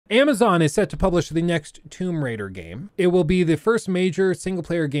Amazon is set to publish the next Tomb Raider game. It will be the first major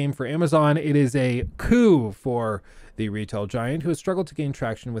single-player game for Amazon. It is a coup for the retail giant who has struggled to gain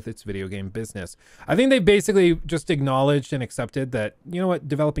traction with its video game business. I think they basically just acknowledged and accepted that, you know what,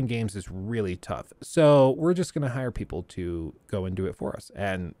 developing games is really tough. So we're just going to hire people to go and do it for us.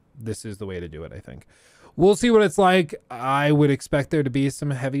 And this is the way to do it, I think. We'll see what it's like. I would expect there to be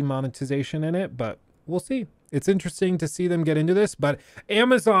some heavy monetization in it, but we'll see. It's interesting to see them get into this, but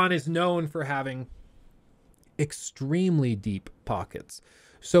Amazon is known for having extremely deep pockets.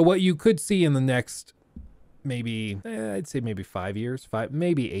 So what you could see in the next maybe, I'd say maybe 5 years,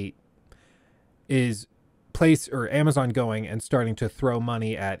 maybe 8, is Amazon going and starting to throw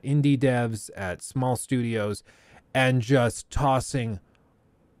money at indie devs, at small studios, and just tossing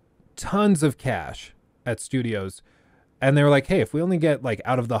tons of cash at studios. And they were like, hey, if we only get like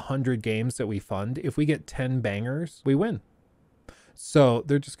out of the 100 games that we fund, if we get 10 bangers, we win. So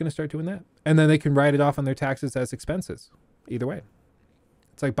they're just going to start doing that. And then they can write it off on their taxes as expenses. Either way.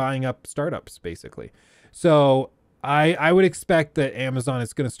 It's like buying up startups, basically. So I would expect that Amazon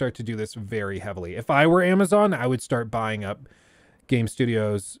is going to start to do this very heavily. If I were Amazon, I would start buying up game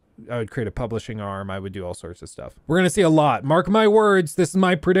studios. I would create a publishing arm. I would do all sorts of stuff. We're going to see a lot. Mark my words. This is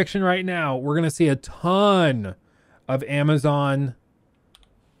my prediction right now. We're going to see a ton of Amazon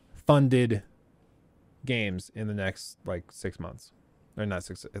funded games in the next like 6 months, or not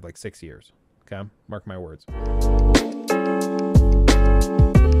 6, like 6 years. Okay. Mark my words.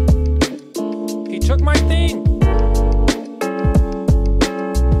 He took my thing.